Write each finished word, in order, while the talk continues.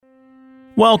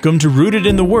Welcome to Rooted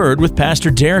in the Word with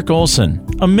Pastor Derek Olson,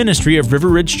 a ministry of River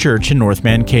Ridge Church in North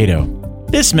Mankato.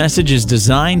 This message is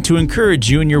designed to encourage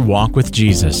you in your walk with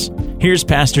Jesus. Here's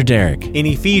Pastor Derek. In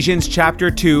Ephesians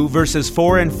chapter 2, verses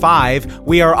 4 and 5,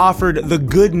 we are offered the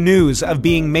good news of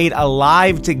being made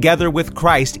alive together with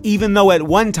Christ, even though at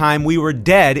one time we were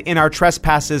dead in our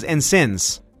trespasses and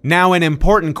sins. Now, an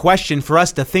important question for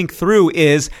us to think through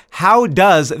is, how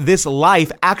does this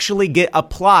life actually get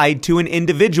applied to an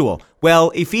individual? Well,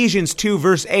 Ephesians 2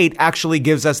 verse 8 actually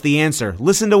gives us the answer.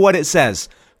 Listen to what it says.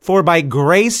 For by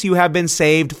grace you have been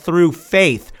saved through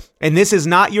faith, and this is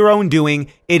not your own doing,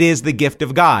 it is the gift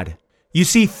of God. You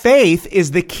see, faith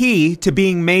is the key to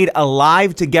being made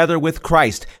alive together with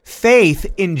Christ.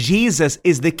 Faith in Jesus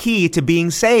is the key to being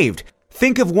saved.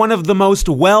 Think of one of the most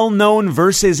well-known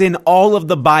verses in all of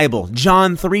the Bible,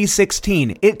 John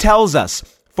 3:16. It tells us,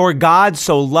 "For God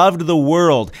so loved the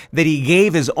world that he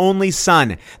gave his only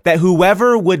Son, that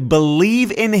whoever would believe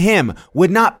in him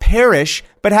would not perish,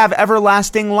 but have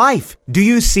everlasting life." Do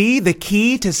you see the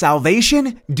key to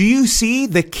salvation? Do you see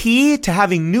the key to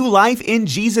having new life in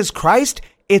Jesus Christ?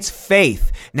 It's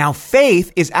faith. Now,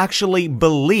 faith is actually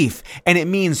belief, and it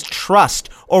means trust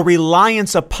or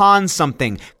reliance upon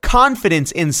something,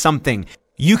 confidence in something.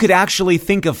 You could actually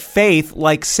think of faith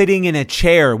like sitting in a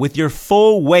chair with your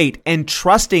full weight and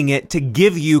trusting it to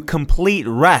give you complete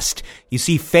rest. You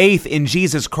see, faith in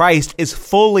Jesus Christ is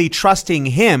fully trusting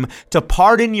him to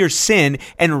pardon your sin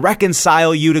and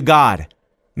reconcile you to God.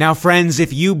 Now, friends,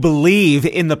 if you believe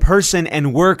in the person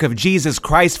and work of Jesus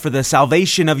Christ for the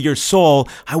salvation of your soul,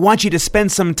 I want you to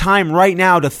spend some time right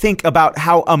now to think about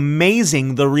how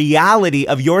amazing the reality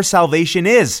of your salvation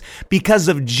is. Because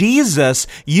of Jesus,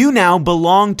 you now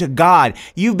belong to God.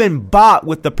 You've been bought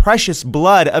with the precious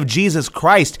blood of Jesus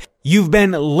Christ. You've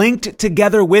been linked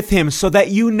together with him so that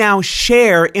you now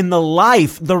share in the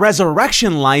life, the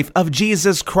resurrection life of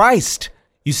Jesus Christ.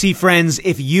 You see, friends,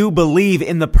 if you believe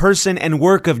in the person and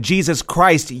work of Jesus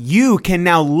Christ, you can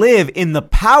now live in the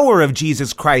power of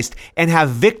Jesus Christ and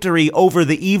have victory over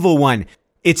the evil one.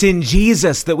 It's in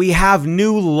Jesus that we have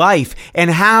new life and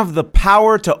have the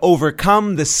power to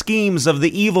overcome the schemes of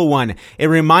the evil one. It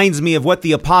reminds me of what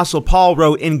the Apostle Paul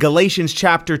wrote in Galatians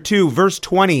chapter 2, verse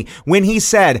 20, when he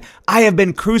said, "I have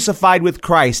been crucified with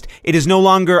Christ. It is no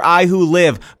longer I who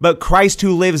live, but Christ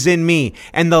who lives in me.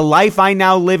 And the life I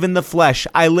now live in the flesh,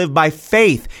 I live by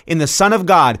faith in the Son of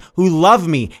God who loved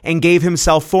me and gave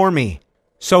himself for me."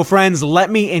 So friends, let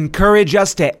me encourage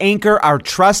us to anchor our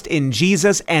trust in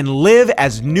Jesus and live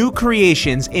as new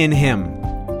creations in him.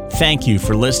 Thank you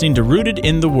for listening to Rooted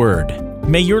in the Word.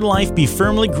 May your life be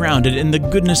firmly grounded in the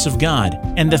goodness of God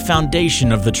and the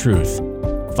foundation of the truth.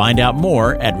 Find out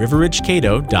more at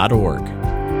riverridgecato.org.